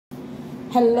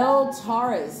Hello,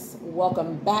 Taurus.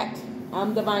 Welcome back.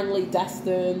 I'm divinely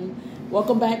destined.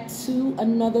 Welcome back to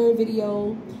another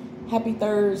video. Happy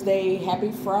Thursday. Happy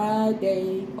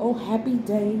Friday. Oh, happy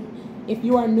day. If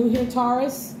you are new here,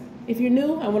 Taurus, if you're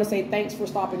new, I want to say thanks for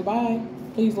stopping by.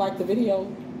 Please like the video.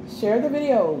 Share the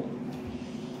video.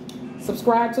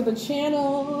 Subscribe to the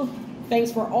channel.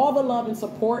 Thanks for all the love and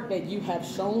support that you have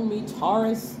shown me,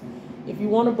 Taurus. If you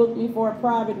want to book me for a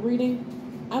private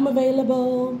reading, I'm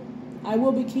available. I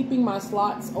will be keeping my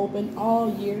slots open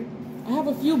all year. I have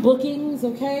a few bookings,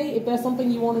 okay? If that's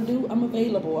something you want to do, I'm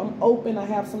available. I'm open. I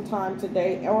have some time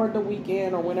today or the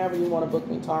weekend or whenever you want to book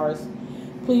me, Taurus.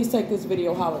 Please take this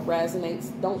video how it resonates.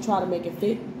 Don't try to make it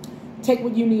fit. Take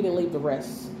what you need and leave the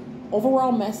rest.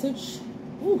 Overall message,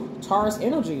 Taurus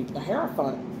energy, the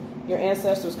Hierophant. Your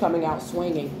ancestors coming out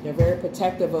swinging. They're very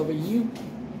protective over you.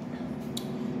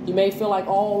 You may feel like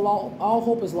all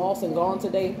hope is lost and gone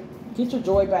today. Get your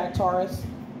joy back, Taurus.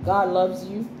 God loves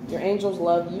you. Your angels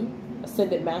love you.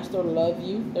 Ascended Master love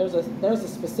you. There's a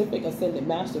specific Ascended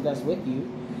Master that's with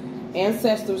you.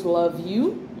 Ancestors love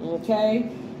you. Okay.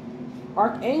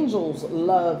 Archangels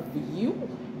love you.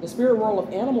 The spirit world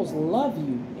of animals love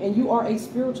you. And you are a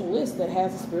spiritualist that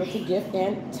has a spiritual gift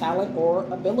and talent or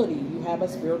ability. You have a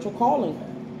spiritual calling.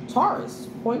 Taurus,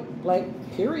 point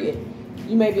blank, period.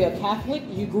 You may be a Catholic.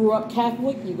 You grew up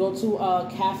Catholic. You go to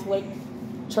a Catholic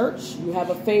church. You have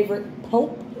a favorite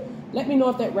pope. Let me know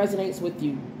if that resonates with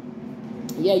you.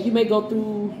 Yeah, you may go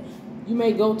to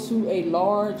a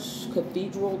large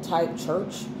cathedral type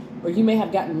church, or you may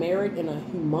have gotten married in a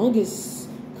humongous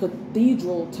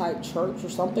cathedral type church or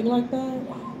something like that.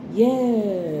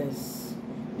 Yes.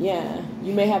 Yeah,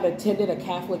 you may have attended a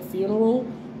Catholic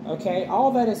funeral. Okay, all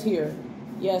that is here.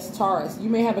 Yes, Taurus, you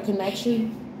may have a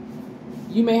connection.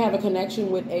 You may have a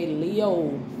connection with a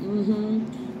Leo.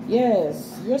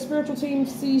 Yes, your spiritual team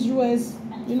sees you as,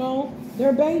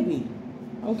 their baby.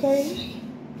 Okay?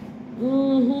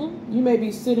 You may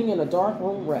be sitting in a dark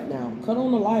room right now. Cut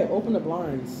on the light, open the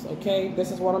blinds. Okay?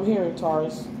 This is what I'm hearing,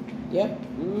 Taurus. Yep.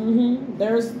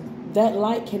 That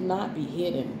light cannot be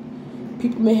hidden.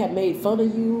 People may have made fun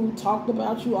of you, talked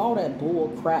about you, all that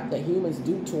bull crap that humans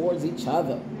do towards each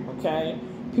other. Okay?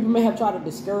 People may have tried to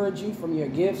discourage you from your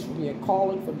gifts, from your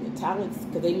calling, from your talents,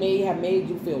 because they may have made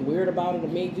you feel weird about it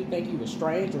and made you think you were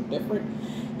strange or different.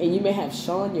 And you may have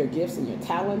shunned your gifts and your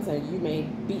talents, and you may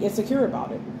be insecure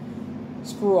about it.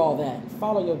 Screw all that.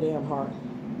 Follow your damn heart,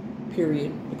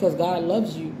 period. Because God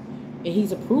loves you, and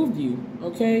He's approved you,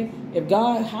 okay? If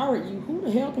God hired you, who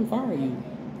the hell can fire you?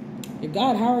 If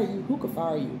God hired you, who could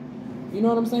fire you? You know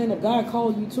what I'm saying? If God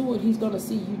called you to it, He's going to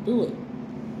see you do it.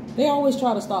 They always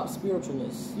try to stop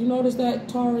spiritualists. You notice that,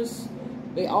 Taurus?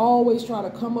 They always try to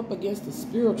come up against the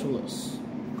spiritualists.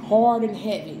 Hard and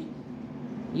heavy.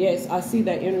 Yes, I see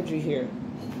that energy here.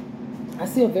 I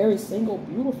see a very single,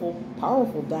 beautiful,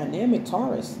 powerful, dynamic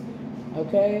Taurus.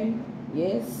 Okay?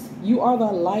 Yes. You are the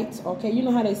light. Okay? You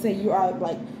know how they say you are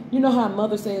like, you know how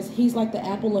mother says, he's like the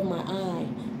apple of my eye.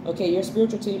 Okay? Your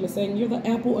spiritual team is saying you're the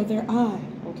apple of their eye.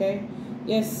 Okay?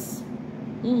 Yes.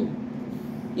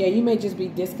 Yeah, you may just be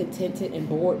discontented and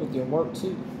bored with your work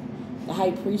too. The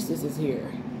High Priestess is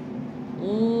here.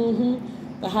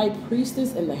 The High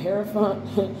Priestess and the Hierophant.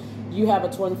 You have a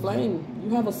twin flame. You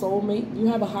have a soulmate. You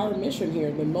have a higher mission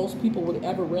here than most people would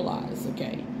ever realize,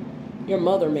 okay? Your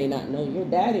mother may not know. Your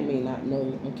daddy may not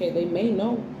know, okay? They may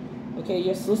know. Okay,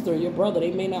 your sister, your brother,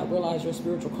 they may not realize your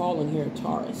spiritual calling here,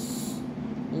 Taurus.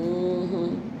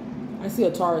 I see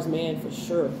a Taurus man for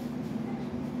sure.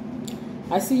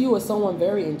 I see you as someone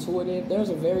very intuitive. There's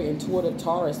a very intuitive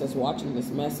Taurus that's watching this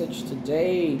message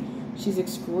today. She's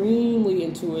extremely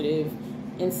intuitive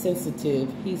and sensitive.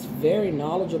 He's very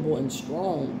knowledgeable and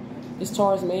strong. This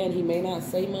Taurus man, he may not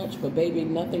say much, but baby,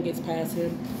 nothing gets past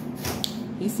him.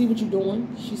 He see what you're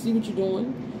doing. She see what you're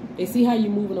doing. They see how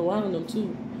you're moving around them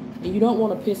too. And you don't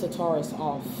want to piss a Taurus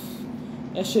off.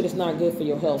 That shit is not good for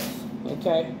your health.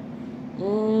 Okay?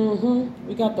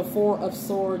 We got the Four of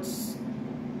Swords.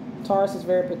 Taurus is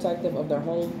very protective of their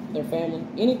home, their family,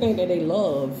 anything that they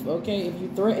love, okay? If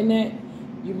you threaten that,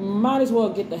 you might as well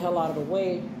get the hell out of the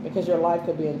way because your life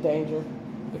could be in danger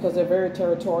because they're very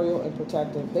territorial and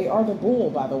protective. They are the bull,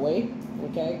 by the way,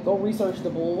 okay? Go research the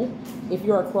bull if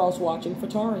you're across watching for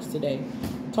Taurus today.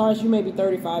 Taurus, you may be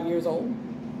 35 years old.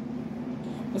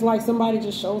 It's like somebody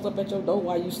just shows up at your door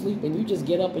while you sleep and you just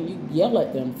get up and you yell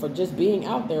at them for just being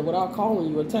out there without calling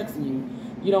you or texting you.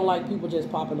 You don't like people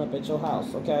just popping up at your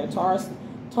house, okay? Taurus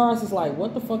is like,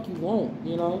 what the fuck you want,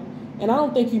 And I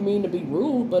don't think you mean to be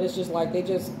rude, but it's just like they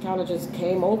just kind of just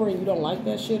came over and you don't like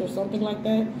that shit or something like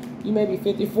that. You may be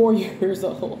 54 years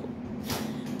old.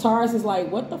 Taurus is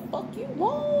like, what the fuck you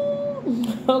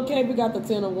want? Okay, we got the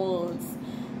 10 of Wands.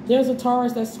 There's a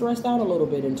Taurus that's stressed out a little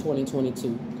bit in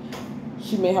 2022.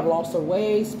 She may have lost her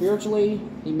way spiritually.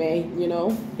 He may, he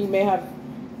may have,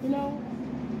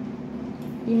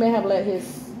 he may have let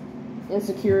his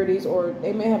insecurities, or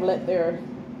they may have let their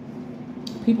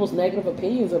people's negative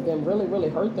opinions of them really, really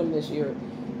hurt them this year.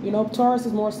 Taurus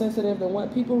is more sensitive than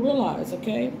what people realize,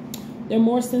 okay? They're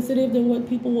more sensitive than what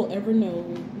people will ever know.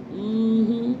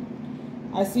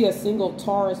 I see a single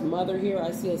Taurus mother here.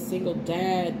 I see a single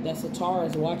dad that's a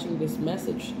Taurus watching this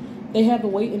message. They have the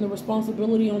weight and the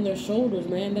responsibility on their shoulders,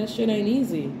 man. That shit ain't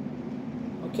easy,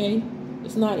 okay?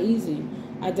 It's not easy.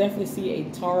 I definitely see a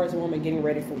Taurus woman getting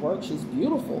ready for work. She's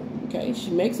beautiful, okay?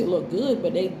 She makes it look good,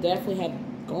 but they definitely have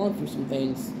gone through some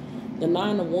things. The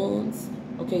 9 of Wands,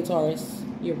 okay, Taurus,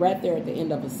 you're right there at the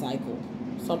end of a cycle.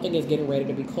 Something is getting ready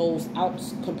to be closed out,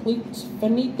 complete,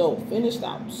 finito, finished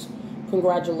out.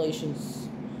 Congratulations.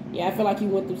 Yeah, I feel like you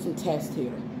went through some tests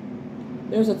here.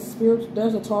 There's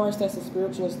a Taurus that's a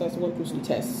spiritualist that's went through some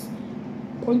tests.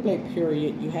 Point blank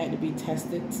period. You had to be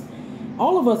tested.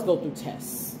 All of us go through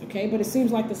tests, okay? But it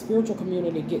seems like the spiritual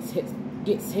community gets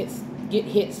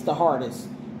hits the hardest.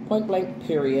 Point blank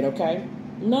period, okay?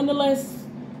 Nonetheless,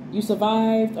 you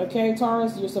survived, okay,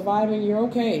 Taurus? You're surviving. You're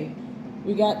okay.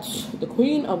 We got the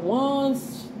Queen of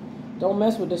Wands. Don't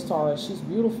mess with this Taurus. She's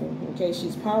beautiful, okay?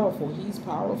 She's powerful. He's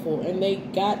powerful. And they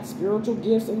got spiritual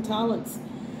gifts and talents.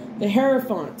 The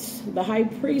Hierophant, the High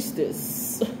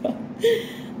Priestess,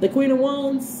 the Queen of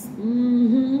Wands.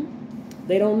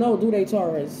 They don't know, do they,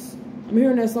 Taurus? I'm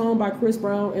hearing that song by Chris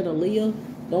Brown and Aaliyah.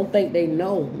 Don't think they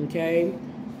know, okay?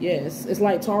 Yes, it's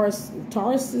like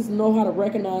Tauruses know how to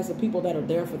recognize the people that are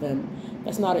there for them.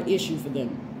 That's not an issue for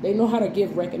them. They know how to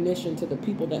give recognition to the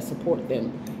people that support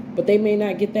them. But they may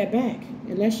not get that back.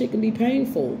 And that shit can be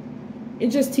painful. It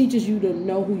just teaches you to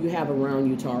know who you have around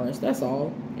you, Taurus. That's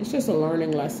all. It's just a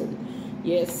learning lesson.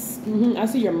 Yes. I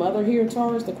see your mother here,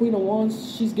 Taurus. The Queen of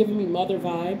Wands. She's giving me mother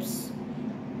vibes.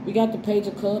 We got the Page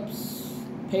of Cups.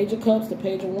 Page of Cups, the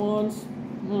Page of Wands.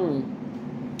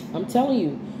 I'm telling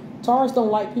you, Taurus don't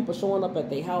like people showing up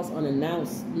at their house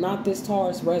unannounced. Not this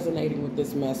Taurus resonating with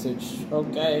this message,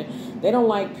 okay? They don't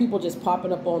like people just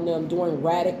popping up on them, doing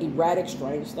erratic,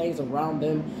 strange things around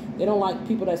them. They don't like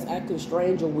people that's acting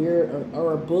strange or weird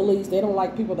or bullies. They don't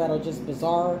like people that are just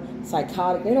bizarre,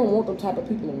 psychotic. They don't want them type of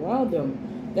people around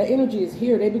them. That energy is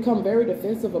here. They become very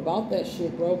defensive about that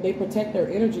shit, bro. They protect their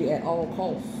energy at all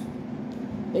costs.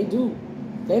 They do.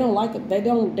 They don't like it. They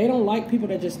don't like people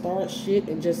that just start shit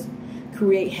and just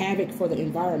create havoc for the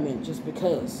environment just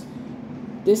because.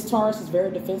 This Taurus is very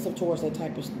defensive towards that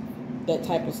type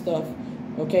of stuff.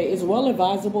 Okay, it's well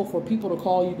advisable for people to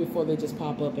call you before they just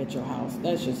pop up at your house.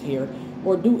 That's just here.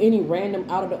 Or do any random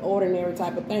out of the ordinary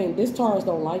type of thing. This Taurus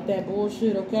don't like that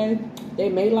bullshit, okay? They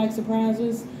may like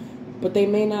surprises, but they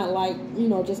may not like,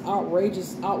 just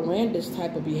outrageous, outlandish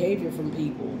type of behavior from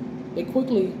people. They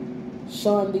quickly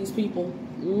shun these people.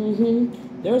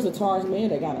 There's a Taurus man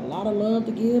that got a lot of love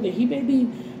to give, and he may be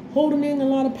holding in a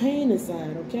lot of pain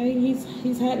inside, okay?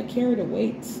 He's had to carry the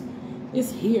weight.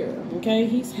 It's here, okay?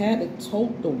 He's had to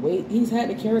tote the weight. He's had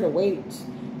to carry the weight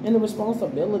and the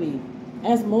responsibility,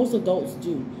 as most adults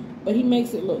do. But he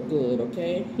makes it look good,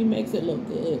 okay? He makes it look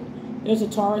good. There's a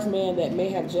Taurus man that may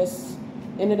have just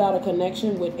ended out a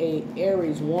connection with a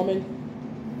Aries woman.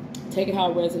 Take it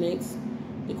how it resonates.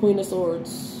 The Queen of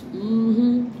Swords.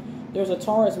 There's a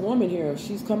Taurus woman here.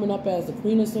 She's coming up as the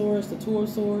Queen of Swords, the Two of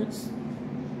Swords.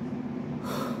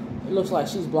 It looks like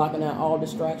she's blocking out all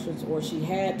distractions, or she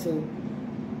had to,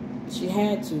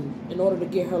 in order to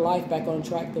get her life back on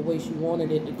track the way she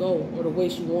wanted it to go, or the way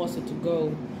she wants it to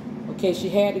go. Okay, she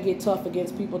had to get tough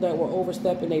against people that were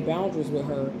overstepping their boundaries with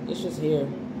her. It's just here.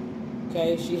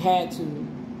 Okay, she had to.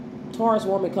 Taurus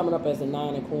woman coming up as the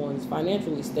Nine of Coins,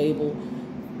 financially stable,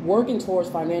 working towards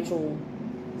financial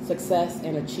success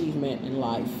and achievement in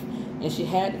life. And she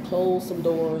had to close some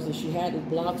doors, and she had to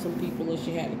block some people, and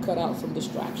she had to cut out some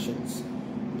distractions.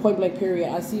 Point blank period.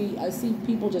 I see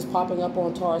people just popping up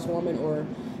on Taurus woman, or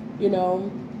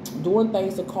doing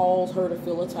things to cause her to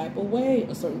feel a type of way,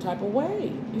 a certain type of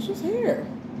way. It's just here.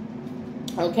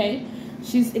 Okay?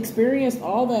 She's experienced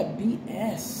all that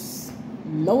BS.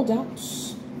 No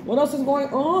doubts. What else is going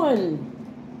on?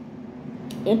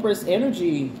 Empress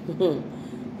energy.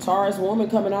 Taurus woman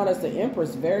coming out as the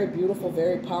Empress. Very beautiful,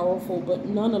 very powerful, but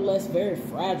nonetheless very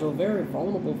fragile, very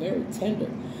vulnerable, very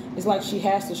tender. It's like she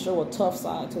has to show a tough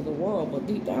side to the world, but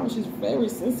deep down she's very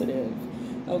sensitive.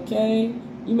 Okay?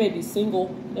 You may be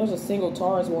single. There's a single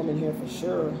Taurus woman here for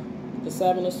sure. The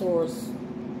Seven of Swords.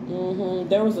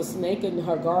 There was a snake in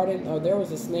her garden, or there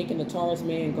was a snake in the Taurus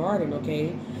man garden,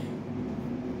 okay?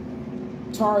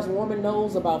 Taurus woman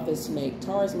knows about this snake.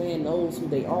 Taurus man knows who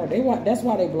they are. That's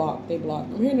why they blocked.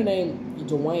 I'm hearing the name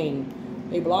Dwayne.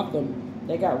 They blocked them.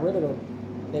 They got rid of them.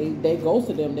 They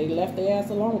ghosted them. They left their ass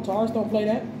alone. Taurus don't play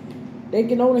that. They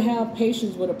can only have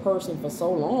patience with a person for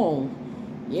so long.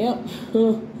 Yep.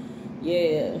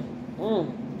 Yeah.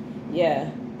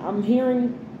 Yeah. I'm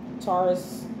hearing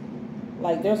Taurus.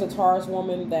 Like, there's a Taurus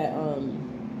woman that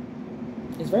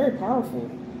is very powerful.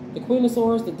 The Queen of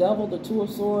Swords, the Devil, the Two of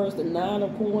Swords, the Nine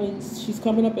of Coins. She's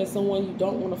coming up as someone you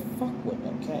don't want to fuck with,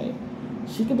 okay?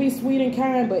 She could be sweet and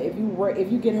kind, but if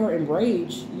you get her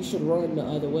enraged, you should run the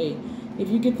other way. If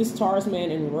you get this Taurus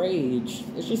man enraged,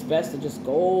 it's just best to just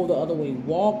go the other way.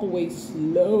 Walk away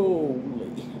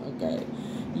slowly, okay?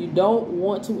 You don't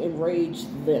want to enrage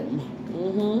them.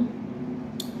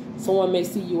 Someone may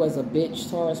see you as a bitch,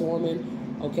 Taurus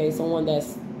woman, okay? Someone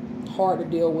that's hard to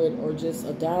deal with, or just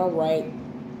a downright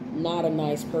not a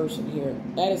nice person here.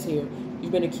 That is here.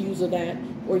 You've been accused of that,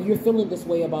 or you're feeling this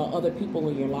way about other people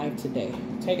in your life today.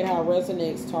 Take it how it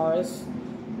resonates, Taurus.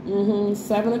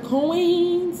 Seven of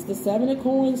Coins. The Seven of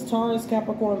Coins, Taurus,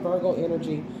 Capricorn, Virgo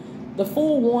energy. The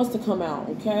Fool wants to come out,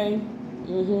 okay?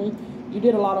 You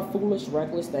did a lot of foolish,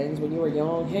 reckless things when you were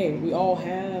young. Hey, we all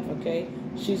have, okay?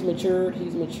 She's matured.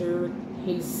 He's matured.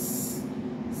 He's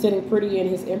sitting pretty in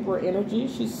his Emperor energy.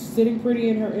 She's sitting pretty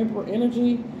in her Emperor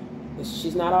energy.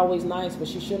 She's not always nice, but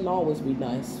she shouldn't always be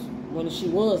nice. When she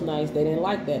was nice, they didn't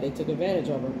like that. They took advantage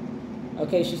of her.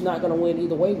 Okay, she's not going to win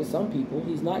either way with some people.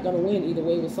 He's not going to win either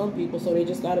way with some people, so they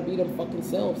just got to be them fucking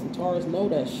selves. And Taurus know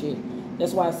that shit.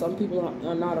 That's why some people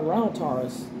are not around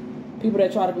Taurus. People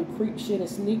that try to do creep shit and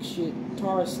sneak shit,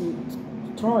 Taurus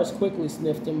quickly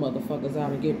sniffed them motherfuckers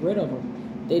out and get rid of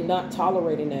them. They're not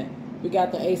tolerating that. We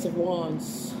got the Ace of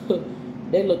Wands.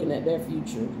 They're looking at their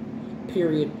future,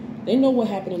 period. They know what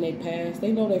happened in their past.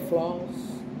 They know their flaws.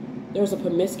 There's a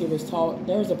promiscuous tall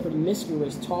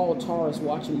Taurus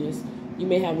watching this. You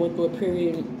may have went through a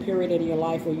period in your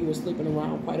life where you were sleeping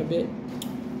around quite a bit.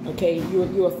 Okay,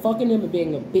 you were fucking them and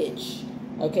being a bitch.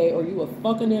 Okay, or you were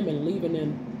fucking them and leaving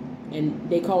them, and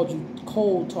they called you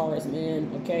cold, Taurus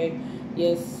man. Okay,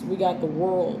 yes, we got the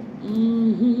world.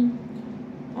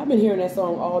 I've been hearing that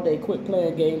song all day. Quit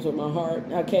playing games with my heart.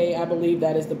 Okay, I believe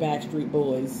that is the Backstreet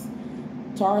Boys.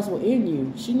 Taurus will end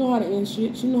you. She know how to end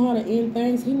shit. She know how to end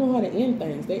things. He know how to end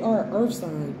things. They are an earth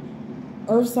sign.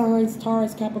 Earth signs,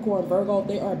 Taurus, Capricorn, Virgo,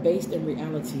 they are based in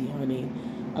reality, honey.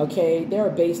 Okay? They're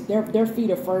based, their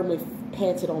feet are firmly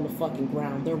planted on the fucking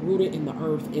ground. They're rooted in the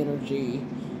earth energy.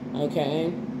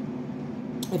 Okay?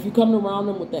 If you come around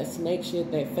them with that snake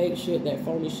shit, that fake shit, that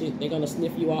phony shit, they're going to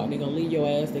sniff you out and they're going to leave your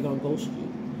ass. They're going to ghost you.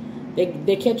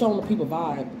 They catch on to people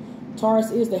vibe.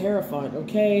 Taurus is the Hierophant,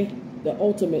 okay? The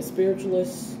ultimate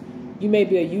spiritualist. You may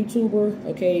be a YouTuber,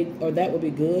 okay, or that would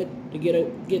be good to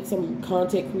get some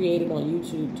content created on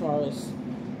YouTube, Taurus.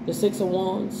 The Six of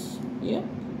Wands, yeah.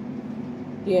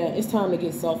 Yeah, it's time to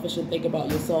get selfish and think about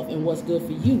yourself and what's good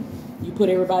for you. You put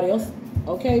everybody else,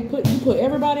 okay, you put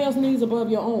everybody else's needs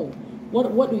above your own.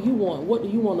 What do you want? What do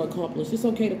you want to accomplish? It's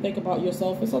okay to think about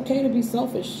yourself. It's okay to be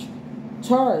selfish.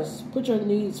 Taurus, put your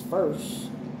needs first.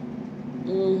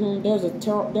 I'm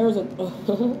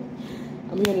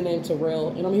hearing the name Terrell,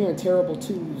 and I'm hearing terrible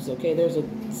twos, okay? There's a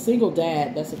single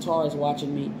dad that's a Taurus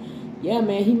watching me. Yeah,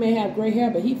 man, he may have gray hair,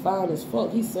 but he fine as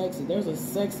fuck. He's sexy. There's a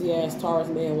sexy-ass Taurus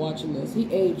man watching this. He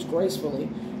aged gracefully.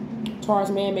 Taurus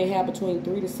man may have between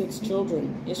 3 to 6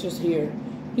 children. It's just here.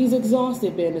 He's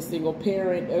exhausted being a single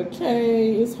parent,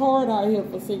 okay? It's hard out here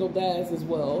for single dads as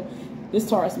well. This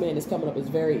Taurus man is coming up as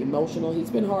very emotional. He's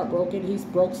been heartbroken. He's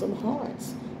broke some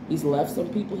hearts. He's left some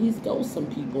people. He's ghosted some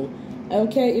people.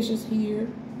 Okay, it's just here.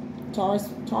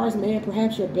 Taurus man,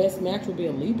 perhaps your best match will be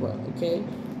a Libra, okay?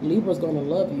 Libra's gonna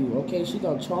love you, okay? She's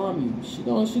gonna charm you. She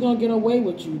gonna get away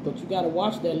with you, but you gotta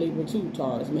watch that Libra too,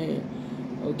 Taurus man.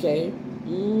 Okay?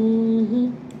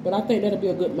 But I think that'll be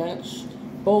a good match.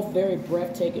 Both very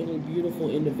breathtakingly beautiful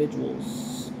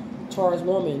individuals. Taurus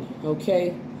woman,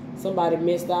 okay? Somebody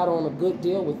missed out on a good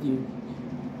deal with you.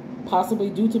 Possibly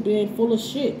due to being full of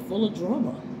shit, full of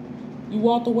drama. You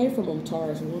walked away from them,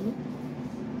 Taurus woman.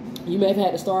 You may have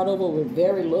had to start over with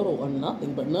very little or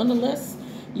nothing, but nonetheless,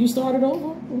 you started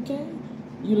over, okay?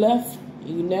 You left,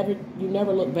 and you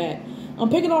never looked back. I'm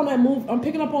picking up on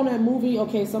that movie,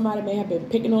 okay? Somebody may have been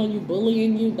picking on you,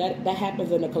 bullying you. That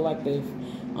happens in the collective.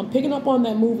 I'm picking up on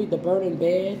that movie, The Burning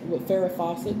Bed, with Farrah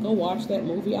Fawcett. Go watch that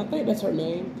movie. I think that's her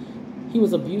name. He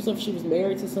was abusive. She was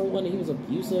married to someone, and he was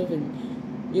abusive. And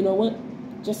you know what?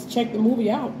 Just check the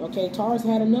movie out, okay? Taurus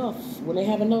had enough. When they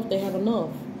have enough, they have enough.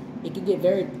 It can get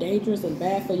very dangerous and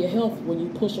bad for your health when you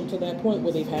push them to that point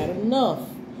where they've had enough.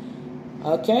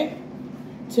 Okay?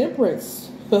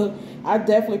 Temperance. I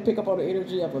definitely pick up on the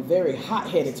energy of a very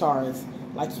hot-headed Taurus.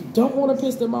 Like, you don't want to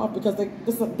piss them off because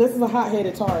this is a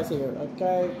hot-headed Taurus here,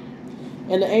 okay?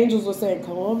 And the angels were saying,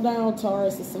 calm down,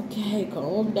 Taurus. It's okay.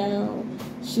 Calm down.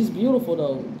 She's beautiful,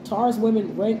 though. Taurus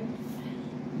women rank,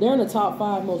 they're in the top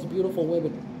 5 most beautiful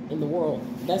women in the world.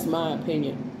 That's my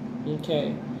opinion.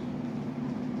 Okay.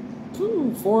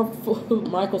 Four,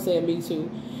 Michael said, me too.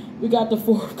 We got the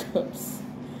 4 of Cups.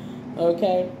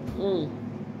 Okay.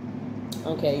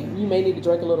 Okay. You may need to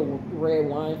drink a little red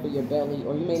wine for your belly,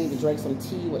 or you may need to drink some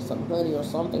tea with some honey or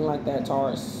something like that,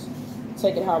 Taurus.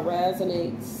 Take it how it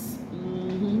resonates.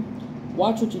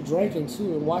 Watch what you're drinking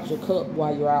too, and watch your cup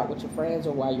while you're out with your friends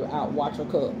or while you're out. Watch your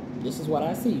cup. This is what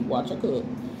I see. Watch your cup.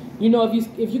 You know,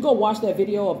 if you go watch that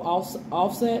video of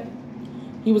Offset,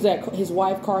 he was at his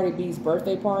wife Cardi B's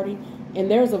birthday party,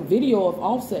 and there's a video of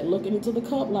Offset looking into the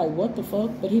cup like, what the fuck?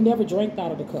 But he never drank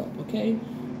out of the cup. Okay?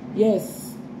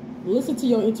 Yes. Listen to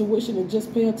your intuition and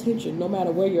just pay attention, no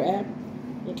matter where you're at.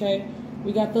 Okay?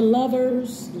 We got the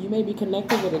Lovers. You may be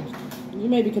connected with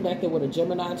a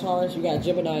Gemini, Taurus. You got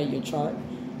Gemini in your chart.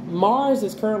 Mars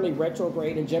is currently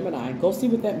retrograde in Gemini. Go see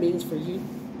what that means for you.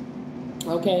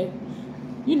 Okay?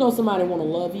 You know somebody want to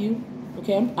love you.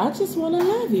 Okay? I just want to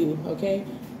love you. Okay?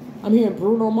 I'm hearing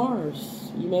Bruno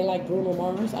Mars. You may like Bruno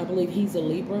Mars. I believe he's a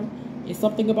Libra. It's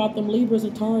something about them Libras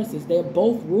and Tauruses. They're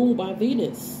both ruled by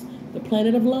Venus, the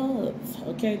planet of love.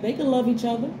 Okay? They can love each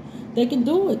other. They can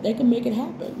do it. They can make it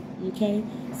happen. Okay?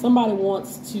 Somebody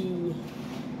wants to...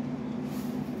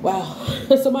 Wow.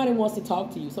 Somebody wants to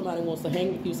talk to you. Somebody wants to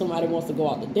hang with you. Somebody wants to go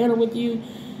out to dinner with you.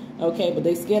 Okay? But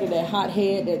they scared of that hot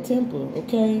head, that temper.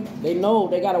 Okay? They know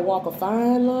they got to walk a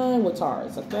fine line with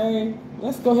Taurus. Okay?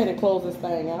 Let's go ahead and close this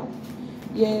thing out.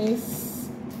 Yes.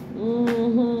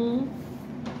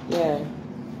 Yeah.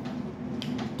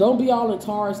 Don't be all in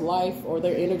Taurus life or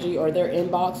their energy or their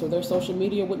inbox or their social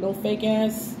media with no fake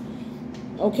ass.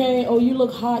 Okay? Oh, you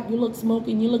look hot, you look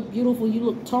smoking, you look beautiful, you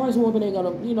look... Taurus woman ain't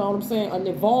gonna, you know what I'm saying? An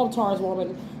evolved Taurus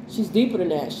woman, she's deeper than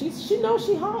that. She knows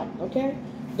she hot, okay?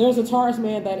 There's a Taurus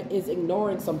man that is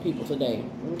ignoring some people today.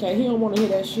 Okay? He don't want to hear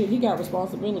that shit. He got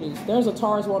responsibilities. There's a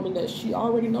Taurus woman that she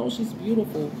already knows she's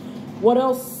beautiful. What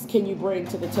else can you bring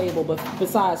to the table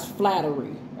besides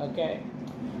flattery? Okay?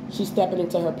 She's stepping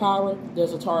into her power.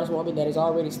 There's a Taurus woman that has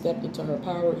already stepped into her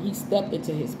power. He stepped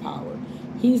into his power.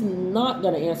 He's not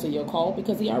going to answer your call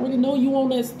because he already know you on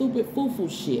that stupid foo-foo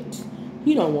shit.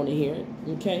 He don't want to hear it,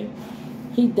 okay?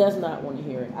 He does not want to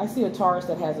hear it. I see a Taurus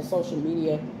that has a social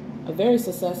media, a very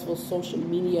successful social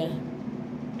media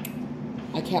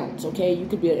account, okay? You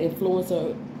could be an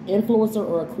influencer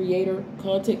or a creator,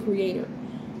 content creator.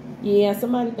 Yeah,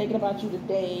 somebody thinking about you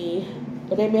today,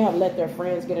 but they may have let their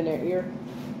friends get in their ear.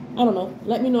 I don't know.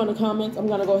 Let me know in the comments. I'm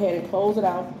going to go ahead and close it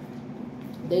out.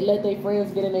 They let their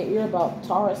friends get in their ear about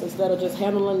Taurus instead of just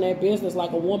handling their business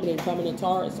like a woman and coming to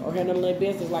Taurus, or handling their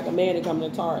business like a man and coming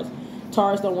to Taurus.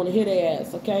 Taurus don't want to hear their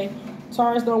ass, okay?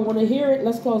 Taurus don't want to hear it.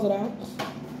 Let's close it out.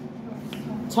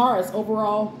 Taurus,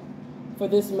 overall, for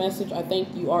this message, I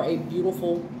think you are a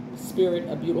beautiful spirit,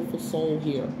 a beautiful soul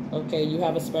here, okay? You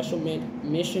have a special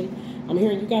mission. I'm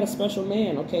hearing you got a special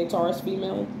man, okay? Taurus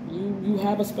female, you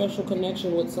have a special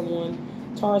connection with someone.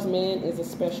 Taurus man is a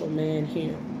special man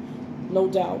here. No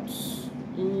doubts.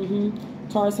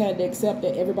 Taurus had to accept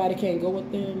that everybody can't go with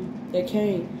them. They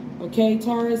can't. Okay,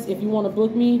 Taurus, if you want to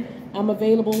book me, I'm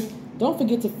available. Don't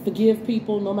forget to forgive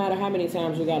people no matter how many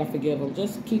times you got to forgive them.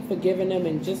 Just keep forgiving them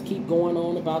and just keep going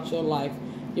on about your life.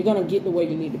 You're going to get to where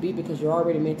you need to be because you're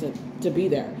already meant to be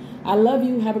there. I love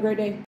you. Have a great day.